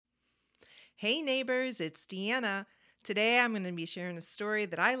Hey neighbors, it's Deanna. Today I'm going to be sharing a story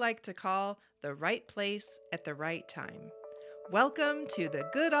that I like to call The Right Place at the Right Time. Welcome to The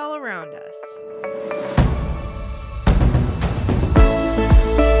Good All Around Us.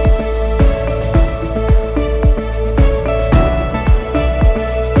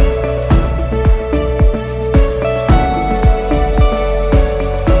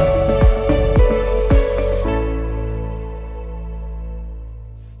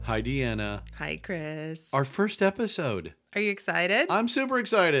 Hi, Deanna. Hi, Chris. Our first episode. Are you excited? I'm super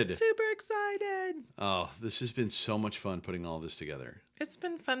excited. Super excited. Oh, this has been so much fun putting all this together. It's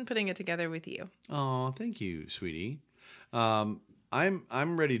been fun putting it together with you. Oh, thank you, sweetie. I'm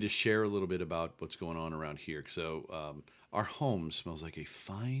ready to share a little bit about what's going on around here. So, our home smells like a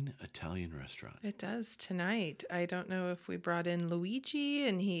fine Italian restaurant. It does tonight. I don't know if we brought in Luigi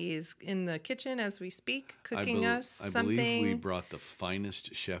and he's in the kitchen as we speak, cooking us something. I believe we brought the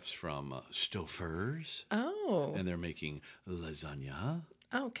finest chefs from Stouffer's. Oh. And they're making lasagna.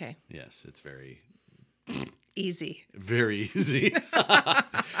 Oh, okay. Yes, it's very easy. Very easy.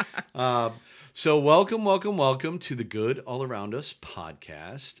 So welcome to the Good All Around Us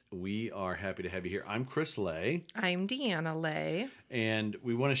podcast. We are happy to have you here. I'm Chris Lay. I'm Deanna Lay. And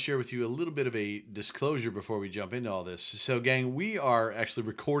we want to share with you a little bit of a disclosure before we jump into all this. So, gang, we are actually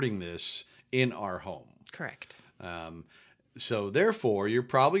recording this in our home. Correct. So, therefore, you're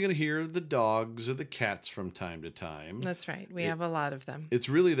probably going to hear the dogs or the cats from time to time. That's right. We have a lot of them. It's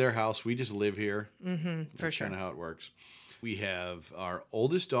really their house. We just live here. Mm-hmm, for sure. That's kind of how it works. We have our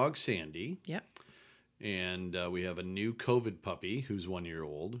oldest dog, Sandy. Yep. And we have a new COVID puppy who's 1 year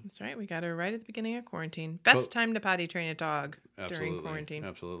old. That's right. We got her right at the beginning of quarantine. Best time to potty train a dog during quarantine.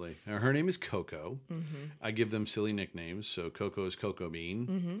 Absolutely. Her name is Coco. Mm-hmm. I give them silly nicknames. So Coco is Coco Bean.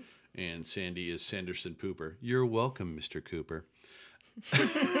 Mm-hmm. And Sandy is Sanderson Pooper. You're welcome, Mr. Cooper.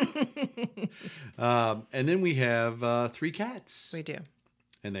 And then we have 3 cats. We do.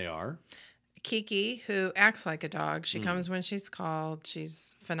 And they are? Kiki, who acts like a dog. She comes when she's called.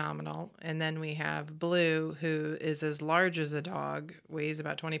 She's phenomenal. And then we have Blue, who is as large as a dog, weighs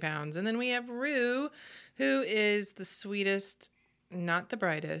about 20 pounds. And then we have Rue, who is the sweetest, not the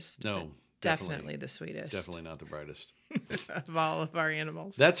brightest. No, definitely the sweetest. Definitely not the brightest. Of all of our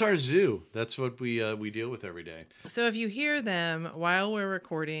animals. That's our zoo. That's what we deal with every day. So if you hear them while we're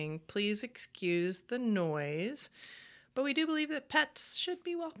recording, please excuse the noise. But we do believe that pets should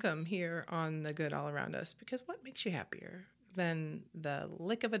be welcome here on The Good All Around Us, because what makes you happier than the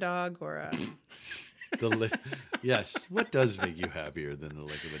lick of a dog or a... Yes. What does make you happier than the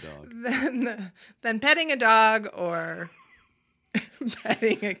lick of a dog? Than petting a dog or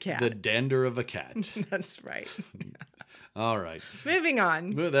petting a cat. The dander of a cat. That's right. All right. Moving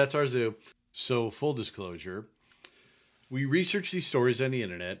on. That's our zoo. So, full disclosure, we research these stories on the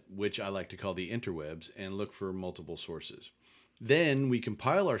internet, which I like to call the interwebs, and look for multiple sources. Then we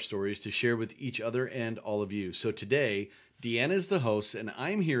compile our stories to share with each other and all of you. So today, Deanna is the host, and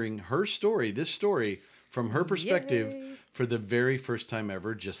I'm hearing her story, this story, from her perspective for the very first time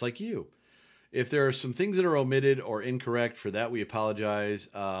ever, just like you. If there are some things that are omitted or incorrect, for that we apologize.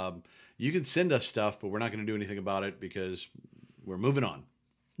 You can send us stuff, but we're not going to do anything about it because we're moving on.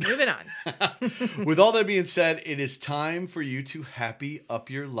 Moving on. With all that being said, it is time for you to happy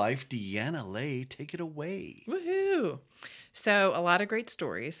up your life. Deanna Lay, take it away. Woohoo! So a lot of great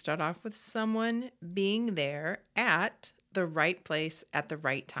stories start off with someone being there at the right place at the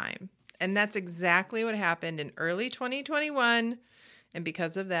right time. And that's exactly what happened in early 2021. And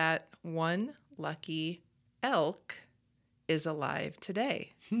because of that, one lucky elk is alive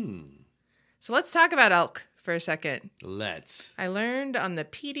today. So let's talk about elk for a second. Let's. I learned on the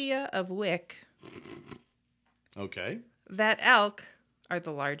Pedia of Wick Okay. that elk are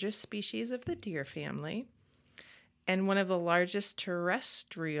the largest species of the deer family and one of the largest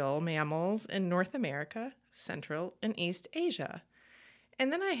terrestrial mammals in North America, Central, and East Asia.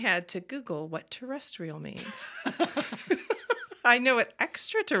 And then I had to Google what terrestrial means. I know what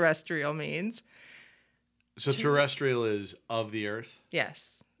extraterrestrial means. So terrestrial is of the earth?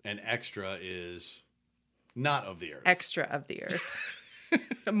 Yes. And extra is not of the earth. Extra of the earth.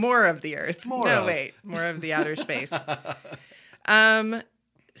 More of the earth. More of the outer space.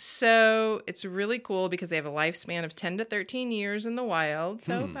 So it's really cool because they have a lifespan of 10 to 13 years in the wild.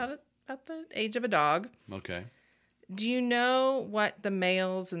 So about the age of a dog. Okay. Do you know what the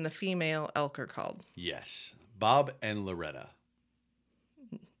males and the female elk are called? Yes. Bob and Loretta.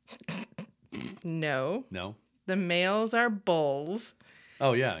 No. No? The males are bulls.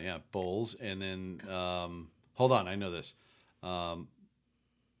 Oh, yeah. Bulls. And then, hold on, I know this.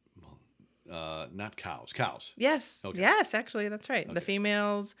 not cows. Cows. Yes. Okay. Yes, actually, that's right. Okay. The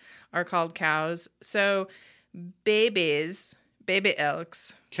females are called cows. So baby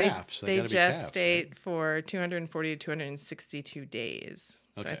elks, Calves. they gotta be calves, gestate right? for 240 to 262 days.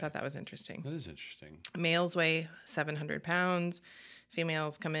 So I Okay. thought that was interesting. That is interesting. Males weigh 700 pounds.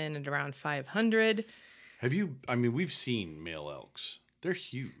 Females come in at around 500. We've seen male elks. They're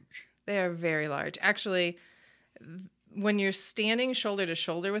huge. They are very large. Actually, when you're standing shoulder to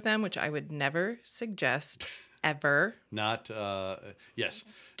shoulder with them, which I would never suggest ever, Not, yes.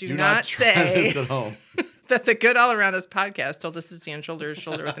 Do not try say- this at home. that the Good All Around Us podcast told us to stand shoulder to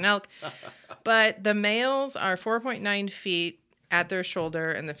shoulder with an elk. But the males are 4.9 feet at their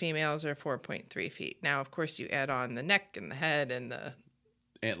shoulder, and the females are 4.3 feet. Now, of course, you add on the neck and the head and the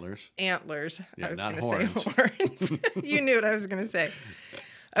Antlers. antlers. Yeah, I was not going to say horns. You knew what I was going to say.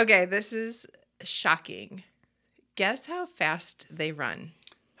 Okay, this is shocking. Guess how fast they run?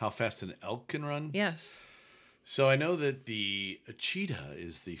 How fast an elk can run? Yes. So I know that the cheetah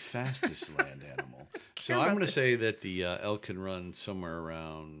is the fastest land animal. So about I'm going to this. say that the elk can run somewhere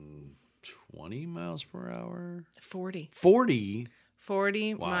around 20 miles per hour. 40. 40?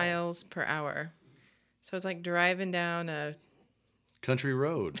 40 Wow. miles per hour. So it's like driving down a... Country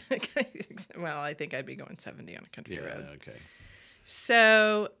road. well, I think I'd be going 70 on a country Yeah, road. okay.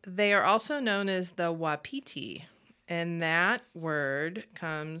 So they are also known as the Wapiti. And that word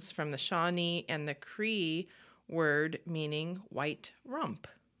comes from the Shawnee and the Cree word meaning white rump.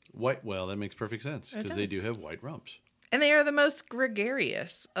 Well, that makes perfect sense It because they do does. have white rumps. And they are the most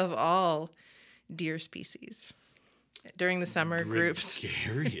gregarious of all deer species. During the summer groups.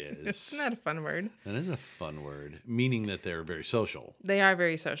 Gregarious. Isn't that a fun word? That is a fun word, meaning that they're very social. They are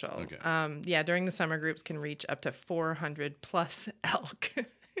very social. Okay. During the summer groups can reach up to 400 plus elk.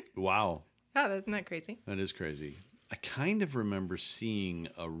 Wow. Oh, isn't that crazy? That is crazy. I kind of remember seeing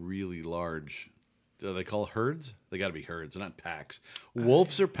a really large, do they call herds? They got to be herds, not packs.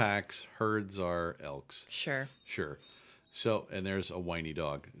 Wolves are packs, herds are elks. Sure. Sure. So, and there's a whiny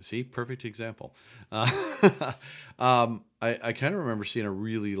dog. See, perfect example. I kind of remember seeing a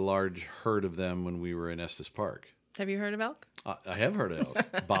really large herd of them when we were in Estes Park. Have you heard of elk? I have heard of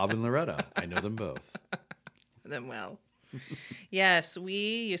elk. Bob and Loretta. I know them both. Them well. Yes, we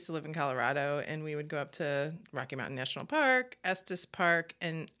used to live in Colorado, and we would go up to Rocky Mountain National Park, Estes Park,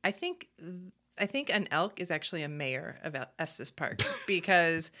 and I think an elk is actually a mayor of Estes Park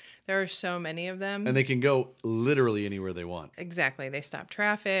because there are so many of them. And they can go literally anywhere they want. Exactly. They stop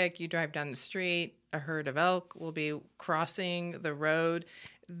traffic. You drive down the street, a herd of elk will be crossing the road.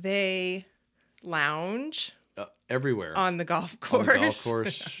 They lounge Everywhere. on the golf course. On the golf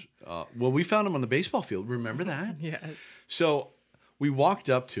course. Well, we found them on the baseball field. Remember that? Yes. So we walked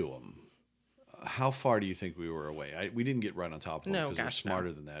up to them. How far do you think we were away? We didn't get right on top of them No, because we're gosh, no.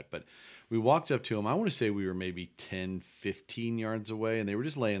 smarter than that. But we walked up to them. I want to say we were maybe 10, 15 yards away, and they were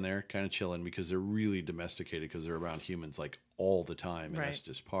just laying there kind of chilling because they're really domesticated because they're around humans like all the time in Right.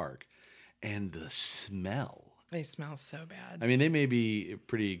 Estes Park. And the smell. They smell so bad. I mean, they may be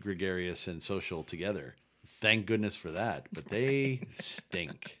pretty gregarious and social together. Thank goodness for that. But they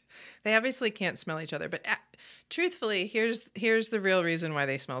stink. They obviously can't smell each other, but truthfully, here's the real reason why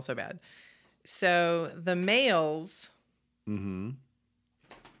they smell so bad. So the males, Mm-hmm.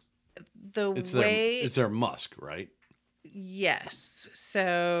 the It's way their musk, right? yes.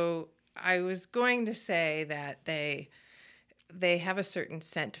 So I was going to say that they have a certain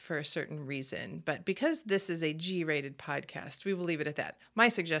scent for a certain reason, but because this is a G-rated podcast, we will leave it at that. My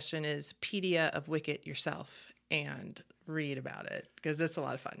suggestion is Pedia of Wicket yourself and read about it because it's a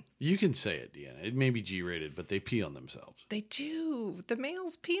lot of fun. You can say it, Deanna. It may be G-rated, but they pee on themselves. They do. The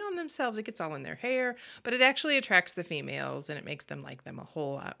males pee on themselves. It gets all in their hair, but it actually attracts the females and it makes them like them a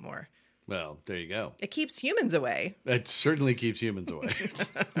whole lot more. Well, there you go. It keeps humans away. It certainly keeps humans away.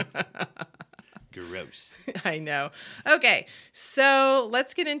 Gross. I know. Okay, so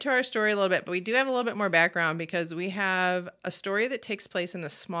let's get into our story a little bit, but we do have a little bit more background because we have a story that takes place in the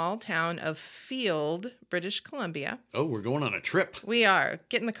small town of Field, British Columbia. Oh, we're going on a trip. We are.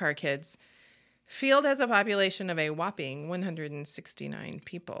 Get in the car, kids. Field has a population of a whopping 169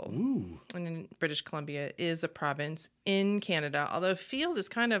 people. Ooh. And in British Columbia is a province in Canada, although Field is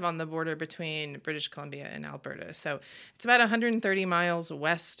kind of on the border between British Columbia and Alberta. So it's about 130 miles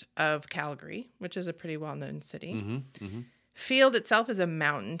west of Calgary, which is a pretty well-known city. Mm-hmm. Mm-hmm. Field itself is a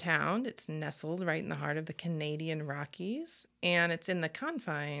mountain town. It's nestled right in the heart of the Canadian Rockies, and it's in the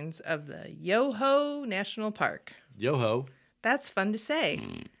confines of the Yoho National Park. Yo-ho. That's fun to say.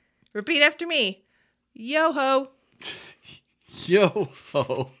 Repeat after me. Yoho.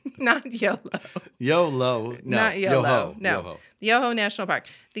 Yo-ho. Not YOLO. YOLO. No. Not YOLO. Yo-ho. No. Yo-ho. Yoho National Park.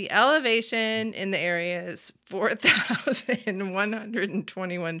 The elevation in the area is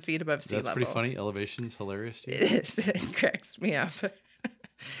 4,121 feet above sea That's level. pretty funny. Elevation's hilarious, too. It is. It cracks me up.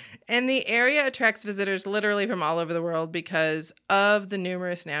 And the area attracts visitors literally from all over the world because of the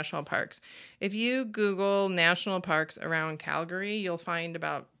numerous national parks. If you Google national parks around Calgary, you'll find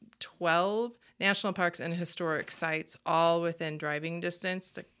about 12 national parks and historic sites all within driving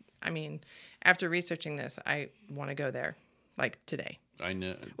distance. I mean, after researching this, I want to go there, like today. I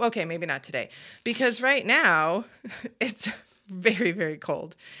know. Well, okay, maybe not today, because right now it's very, very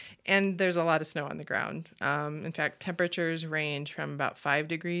cold. And there's a lot of snow on the ground. In fact, temperatures range from about 5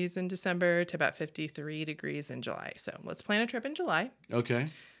 degrees in December to about 53 degrees in July. So let's plan a trip in July. Okay.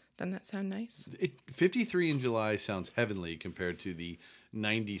 Doesn't that sound nice? 53 in July sounds heavenly compared to the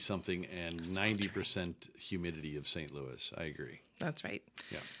 90-something and 90% humidity of St. Louis. I agree. That's right.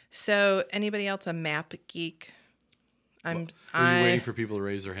 Yeah. So anybody else a map geek? Are you waiting for people to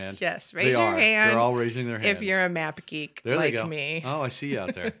raise their hand? Yes, raise your hand. They're all raising their hands. If you're a map geek there like they go. me. Oh, I see you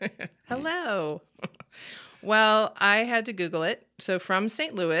out there. Hello. Well, I had to Google it. So from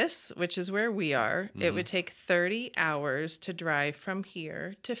St. Louis, which is where we are, it would take 30 hours to drive from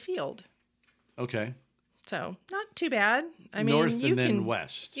here to Field. Okay. So not too bad. I mean, North you and then can,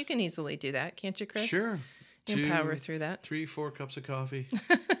 west. You can easily do that, can't you, Chris? Sure. You can power through that. 3-4 cups of coffee.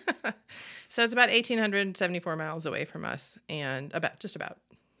 So it's about 1,874 miles away from us, and just about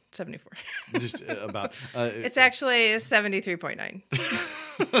 74. Just about. It's actually 73.9.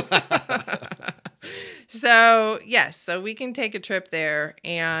 So, yes, so we can take a trip there.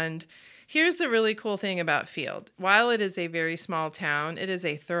 And here's the really cool thing about Field. While it is a very small town, it is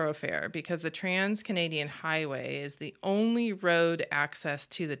a thoroughfare because the Trans-Canadian Highway is the only road access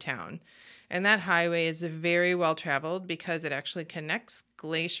to the town. And that highway is very well traveled because it actually connects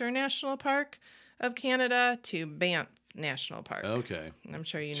Glacier National Park of Canada to Banff National Park. Okay. I'm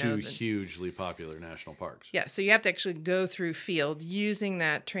sure you know. Two hugely popular national parks. Yeah, so you have to actually go through Field using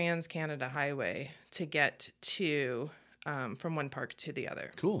that Trans-Canada Highway to get to from one park to the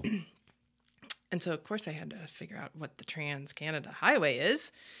other. Cool. And so, of course, I had to figure out what the Trans-Canada Highway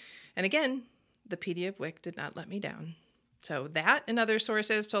is. And again, the PDF did not let me down. So that and other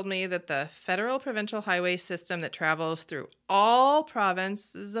sources told me that the federal provincial highway system that travels through all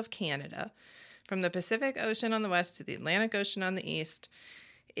provinces of Canada, from the Pacific Ocean on the west to the Atlantic Ocean on the east,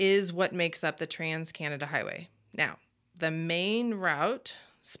 is what makes up the Trans-Canada Highway. Now, the main route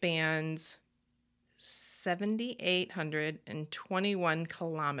spans 7,821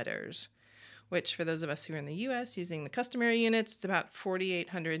 kilometers, which for those of us who are in the U.S. using the customary units, it's about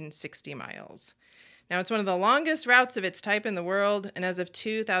 4,860 miles. Now, it's one of the longest routes of its type in the world, and as of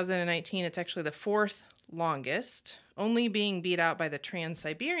 2019, it's actually the fourth longest, only being beat out by the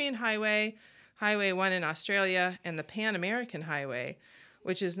Trans-Siberian Highway, Highway 1 in Australia, and the Pan-American Highway,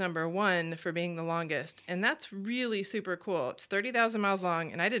 which is number 1 for being the longest. And that's really super cool. It's 30,000 miles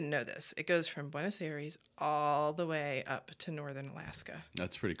long, and I didn't know this. It goes from Buenos Aires all the way up to northern Alaska.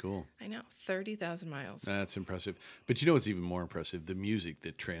 That's pretty cool. I know, 30,000 miles. That's impressive. But you know what's even more impressive? The music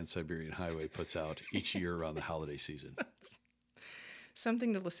that Trans-Siberian Highway puts out each year around the holiday season.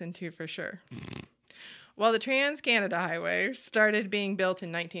 Something to listen to for sure. Well, the Trans-Canada Highway started being built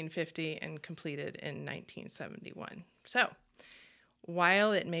in 1950 and completed in 1971. So,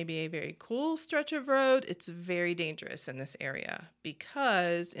 while it may be a very cool stretch of road, it's very dangerous in this area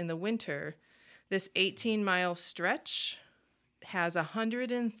because in the winter, this 18-mile stretch has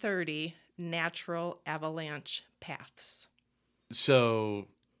 130 natural avalanche paths. So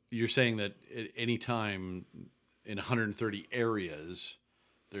you're saying that at any time in 130 areas,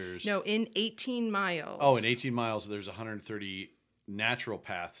 there's... No, in 18 miles. Oh, in 18 miles, there's 130 natural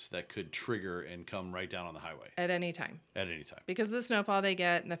paths that could trigger and come right down on the highway. At any time. At any time. Because of the snowfall they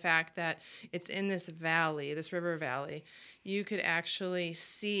get and the fact that it's in this valley, this river valley, you could actually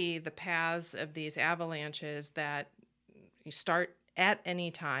see the paths of these avalanches that you start at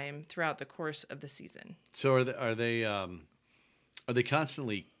any time throughout the course of the season. So are they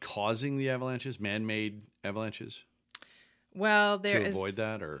constantly causing the avalanches, man-made avalanches? Well, there is... To avoid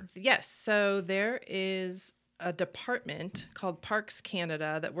that, or... Yes. So there is a department called Parks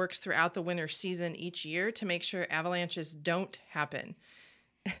Canada that works throughout the winter season each year to make sure avalanches don't happen.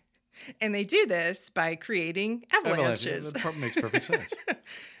 And they do this by creating avalanches. That makes perfect sense.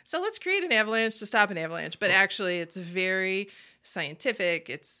 So let's create an avalanche to stop an avalanche. But actually, it's very scientific,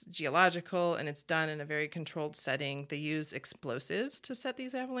 it's geological, and it's done in a very controlled setting. They use explosives to set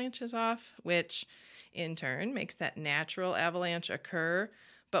these avalanches off, which in turn makes that natural avalanche occur.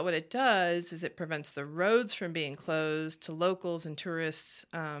 But what it does is it prevents the roads from being closed to locals and tourists.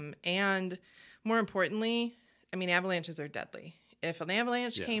 And more importantly, I mean, avalanches are deadly. If an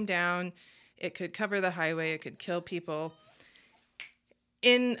avalanche came down, it could cover the highway, it could kill people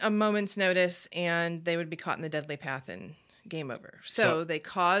in a moment's notice, and they would be caught in the deadly path and game over. So they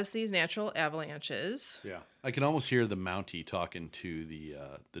cause these natural avalanches. Yeah. I can almost hear the Mountie talking to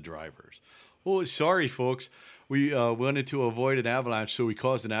the drivers. Oh, sorry, folks. We wanted to avoid an avalanche, so we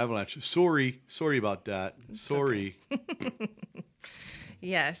caused an avalanche. Sorry about that. Sorry. Okay.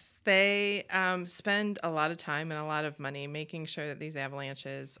 Yes, they spend a lot of time and a lot of money making sure that these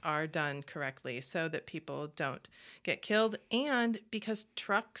avalanches are done correctly so that people don't get killed. And because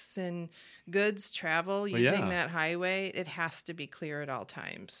trucks and goods travel using that highway, it has to be clear at all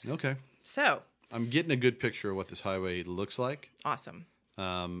times. Okay. So I'm getting a good picture of what this highway looks like. Awesome.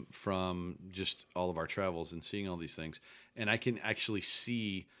 From just all of our travels and seeing all these things. And I can actually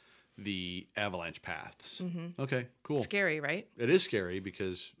see the avalanche paths. Mm-hmm. Okay, cool. Scary, right? It is scary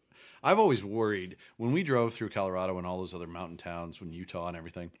because I've always worried when we drove through Colorado and all those other mountain towns, when Utah and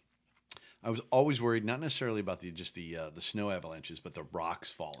everything. I was always worried, not necessarily about the snow avalanches, but the rocks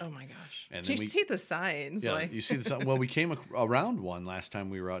falling. Oh my gosh! And you see the signs. Yeah, you see the sign. Well, we came around one last time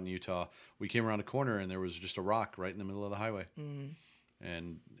we were out in Utah. We came around a corner and there was just a rock right in the middle of the highway,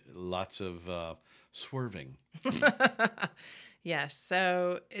 and lots of swerving. Yes,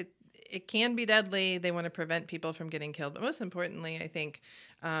 so it can be deadly. They want to prevent people from getting killed. But most importantly, I think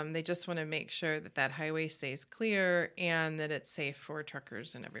they just want to make sure that that highway stays clear and that it's safe for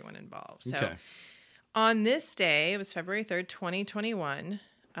truckers and everyone involved. So on this day, it was February 3rd, 2021,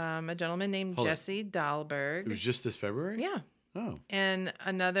 a gentleman named Jesse Dahlberg. It was just this February? Yeah. Oh. And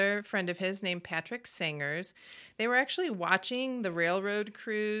another friend of his named Patrick Sangers. They were actually watching the railroad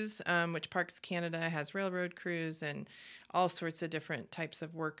crews, which Parks Canada has railroad crews and all sorts of different types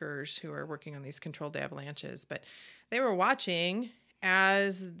of workers who are working on these controlled avalanches. But they were watching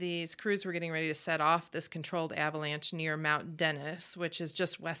as these crews were getting ready to set off this controlled avalanche near Mount Dennis, which is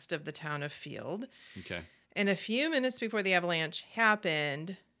just west of the town of Field. Okay. And a few minutes before the avalanche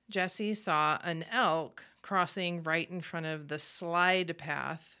happened, Jesse saw an elk crossing right in front of the slide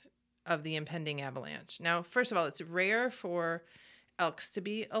path of the impending avalanche. Now, first of all, it's rare for elks to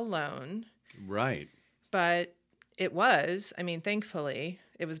be alone. Right. But it was. I mean, thankfully,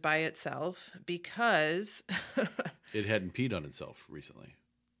 it was by itself because... It hadn't peed on itself recently.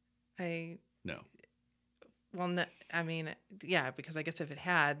 No. Well, no, I mean, yeah, because I guess if it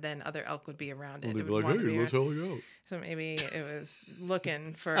had, then other elk would be around it. Well, they'd be like, hey, let's hell it out. So maybe it was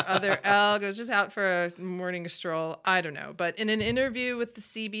looking for other elk. It was just out for a morning stroll. I don't know. But in an interview with the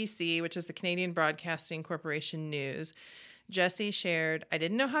CBC, which is the Canadian Broadcasting Corporation News, Jesse shared, I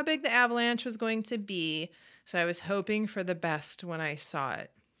didn't know how big the avalanche was going to be, so I was hoping for the best when I saw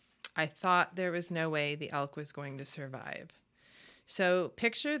it. I thought there was no way the elk was going to survive. So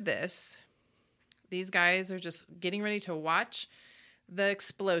picture this. These guys are just getting ready to watch the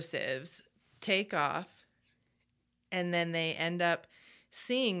explosives take off, and then they end up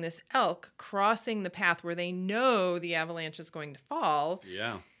seeing this elk crossing the path where they know the avalanche is going to fall.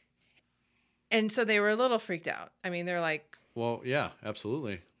 Yeah. And so they were a little freaked out. I mean, they're like... Well, yeah,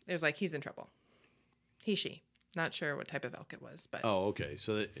 absolutely. It was like, he's in trouble. She. Not sure what type of elk it was, but... Oh, okay.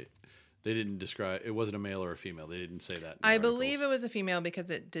 So they didn't describe... It wasn't a male or a female. They didn't say that. I believe it was a female because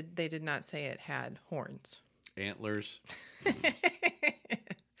they did not say it had horns. Antlers.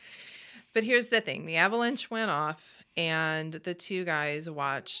 But here's the thing. The avalanche went off, and the two guys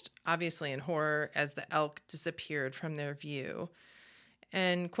watched, obviously in horror, as the elk disappeared from their view.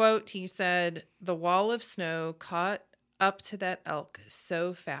 And, quote, he said, the wall of snow caught up to that elk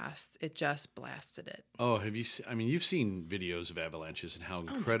so fast, it just blasted it. Oh, have you I mean, you've seen videos of avalanches and how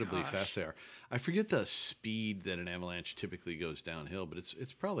incredibly fast they are. I forget the speed that an avalanche typically goes downhill, but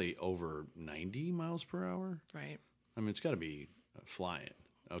it's probably over 90 miles per hour. Right. I mean, it's got to be flying.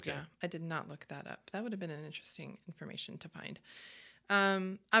 Okay. Yeah, I did not look that up. That would have been an interesting information to find.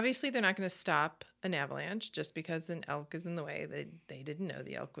 Obviously, they're not going to stop an avalanche just because an elk is in the way. They didn't know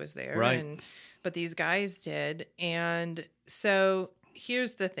the elk was there. Right. But these guys did. And so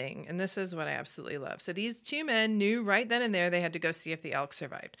here's the thing, and this is what I absolutely love. So these two men knew right then and there they had to go see if the elk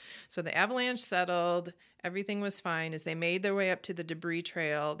survived. So the avalanche settled. Everything was fine. As they made their way up to the debris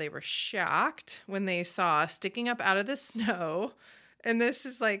trail, they were shocked when they saw sticking up out of the snow. And this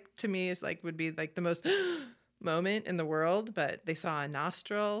is like, to me, is like, would be like the most moment in the world. But they saw a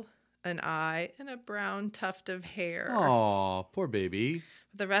nostril, an eye, and a brown tuft of hair. Aw, poor baby.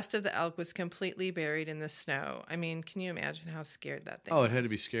 The rest of the elk was completely buried in the snow. I mean, can you imagine how scared that thing was? Oh, it had to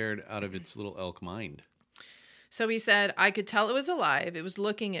be scared out of its little elk mind. So he said, I could tell it was alive. It was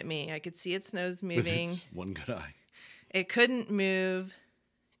looking at me. I could see its nose With moving. its one good eye. It couldn't move.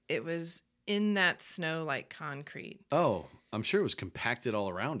 It was in that snow like concrete. Oh, I'm sure it was compacted all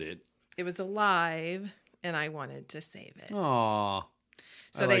around it. It was alive, and I wanted to save it. Aw.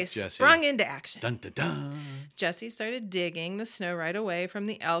 So I they like Jesse. sprung into action. Dun, dun, dun. Jesse started digging the snow right away from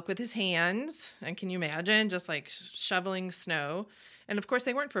the elk with his hands. And can you imagine just like shoveling snow? And of course,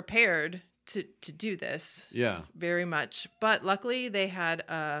 they weren't prepared to do this Yeah. very much. But luckily, they had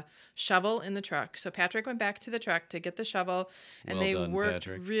a shovel in the truck. So Patrick went back to the truck to get the shovel. And Well they done, worked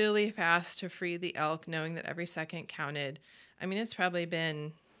Patrick. really fast to free the elk, knowing that every second counted. I mean, it's probably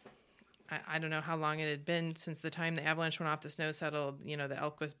been... I don't know how long it had been since the time the avalanche went off, the snow settled, the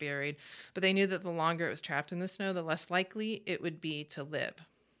elk was buried. But they knew that the longer it was trapped in the snow, the less likely it would be to live.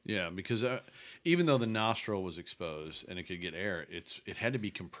 Yeah, because even though the nostril was exposed and it could get air, it had to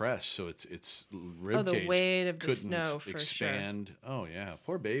be compressed, so its rib the cage weight of the couldn't snow, for sure. expand. Oh yeah,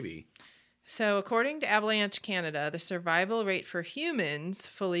 poor baby. So according to Avalanche Canada, the survival rate for humans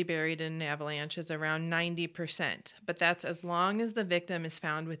fully buried in an avalanche is around 90%. But that's as long as the victim is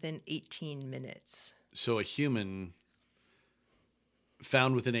found within 18 minutes. So a human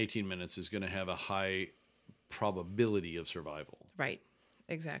found within 18 minutes is going to have a high probability of survival. Right,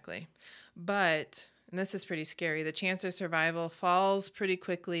 exactly. But, and this is pretty scary, the chance of survival falls pretty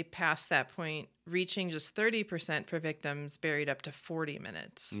quickly past that point, reaching just 30% for victims buried up to 40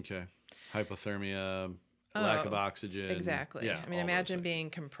 minutes. Okay. Hypothermia, lack of oxygen. Exactly. Yeah, I mean, all those imagine things. being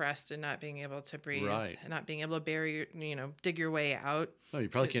compressed and not being able to breathe. Right. And not being able to bury dig your way out. No, you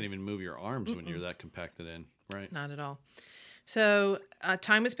probably can't even move your arms when you're that compacted in. Right. Not at all. So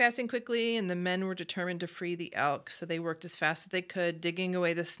time was passing quickly, and the men were determined to free the elk. So they worked as fast as they could, digging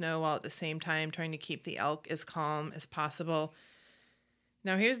away the snow while at the same time trying to keep the elk as calm as possible.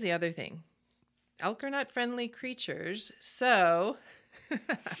 Now, here's the other thing. Elk are not friendly creatures, so...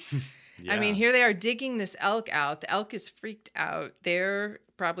 I mean, here they are digging this elk out. The elk is freaked out. They're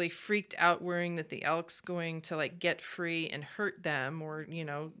probably freaked out worrying that the elk's going to get free and hurt them or,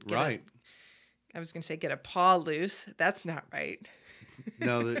 Right. I was going to say get a paw loose. That's not right.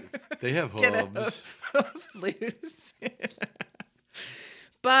 No, they have Get a hooves. hoof loose.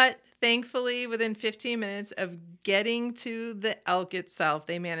 But thankfully, within 15 minutes of getting to the elk itself,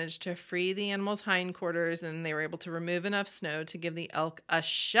 they managed to free the animal's hindquarters, and they were able to remove enough snow to give the elk a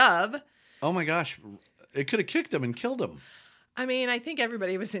shove. Oh my gosh. It could have kicked him and killed him. I mean, I think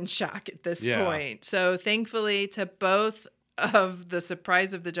everybody was in shock at this Yeah. point. So thankfully, to both of the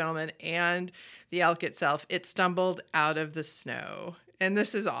surprise of the gentleman and the elk itself, it stumbled out of the snow. And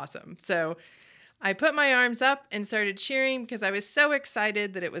this is awesome. So I put my arms up and started cheering because I was so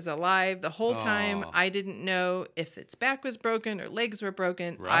excited that it was alive. The whole time, Aw. I didn't know if its back was broken or legs were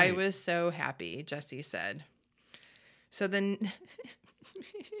broken. I Right. was so happy, Jesse said. So then...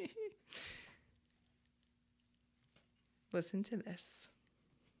 Listen to this.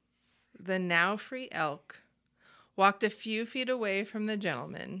 The now free elk walked a few feet away from the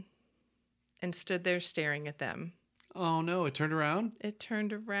gentleman and stood there staring at them. Oh no, it turned around? It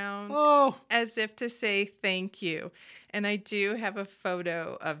turned around Oh. as if to say thank you. And I do have a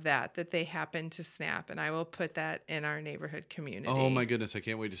photo of that they happened to snap, and I will put that in our neighborhood community. Oh my goodness, I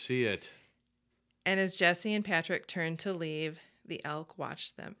can't wait to see it. And as Jesse and Patrick turned to leave, the elk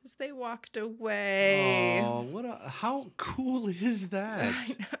watched them as they walked away. Oh, how cool is that? I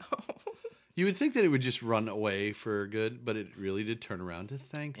know. You would think that it would just run away for good, but it really did turn around to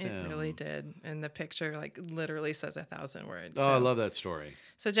thank them. It really did. And the picture literally says 1,000 words. Oh, I love that story.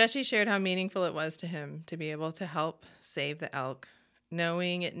 So Jesse shared how meaningful it was to him to be able to help save the elk,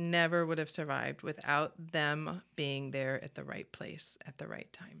 knowing it never would have survived without them being there at the right place at the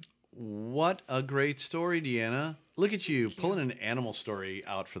right time. What a great story, Deanna. Look at you pulling an animal story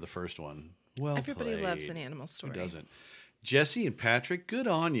out for the first one. Well Everybody played. loves an animal story. Who doesn't? Jesse and Patrick, good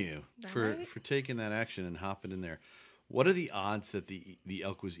on you for Right? taking that action and hopping in there. What are the odds that the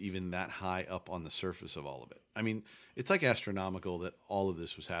elk was even that high up on the surface of all of it? I mean, it's like astronomical that all of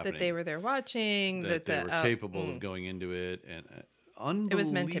this was happening. That they were there watching. that they were capable of going into it, and unbelievable. It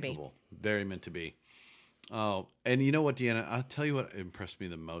was meant to be. Very meant to be. Oh, and you know what, Deanna? I'll tell you what impressed me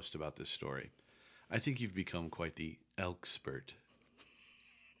the most about this story. I think you've become quite the elk-spert.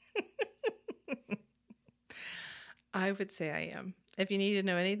 I would say I am. If you need to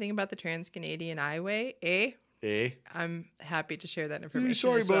know anything about the Trans-Canadian Highway, I'm happy to share that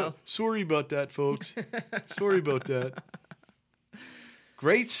information as well. Sorry about that, folks. Sorry about that.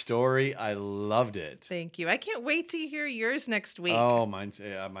 Great story. I loved it. Thank you. I can't wait to hear yours next week. Oh, mine's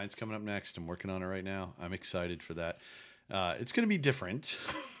coming up next. I'm working on it right now. I'm excited for that. It's going to be different.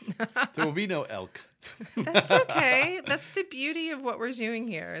 There will be no elk. That's okay. That's the beauty of what we're doing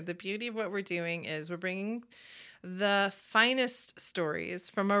here. The beauty of what we're doing is we're bringing the finest stories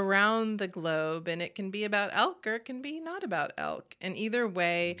from around the globe, and it can be about elk or it can be not about elk. And either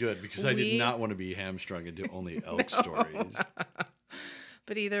way, Good, because I did not want to be hamstrung into only elk stories.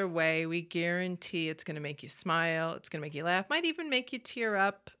 But either way, we guarantee it's going to make you smile. It's going to make you laugh. Might even make you tear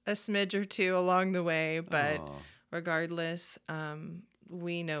up a smidge or two along the way. But regardless,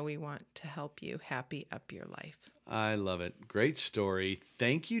 we know we want to help you happy up your life. I love it. Great story.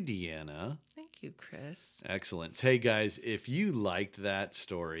 Thank you, Deanna. Thank you, Chris. Excellent. Hey, guys, if you liked that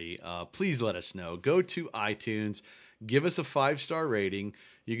story, please let us know. Go to iTunes. Give us a 5-star rating.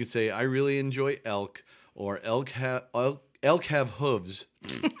 You can say, I really enjoy elk, or elk have hooves.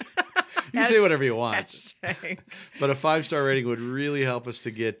 You can say whatever you want. Hashtag. But a 5-star rating would really help us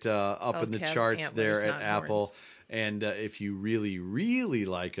to get up Elk in the have charts antlers, there at not Apple. horns. And if you really, really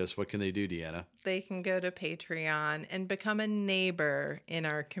like us, what can they do, Deanna? They can go to Patreon and become a neighbor in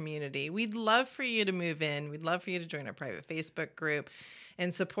our community. We'd love for you to move in. We'd love for you to join our private Facebook group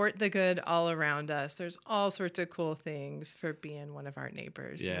and support the good all around us. There's all sorts of cool things for being one of our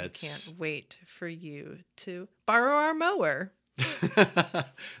neighbors. Yeah, and we can't wait for you to borrow our mower.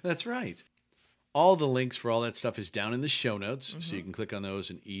 That's right. All the links for all that stuff is down in the show notes, so you can click on those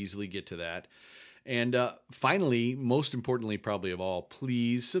and easily get to that. And finally, most importantly, probably of all,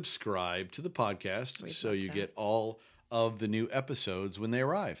 please subscribe to the podcast so you get all of the new episodes when they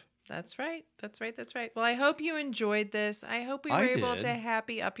arrive. That's right. That's right. That's right. Well, I hope you enjoyed this. I hope we were able to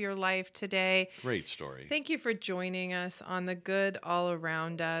happy up your life today. Great story. Thank you for joining us on the good all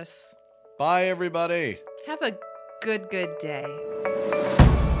around us. Bye, everybody. Have a good day.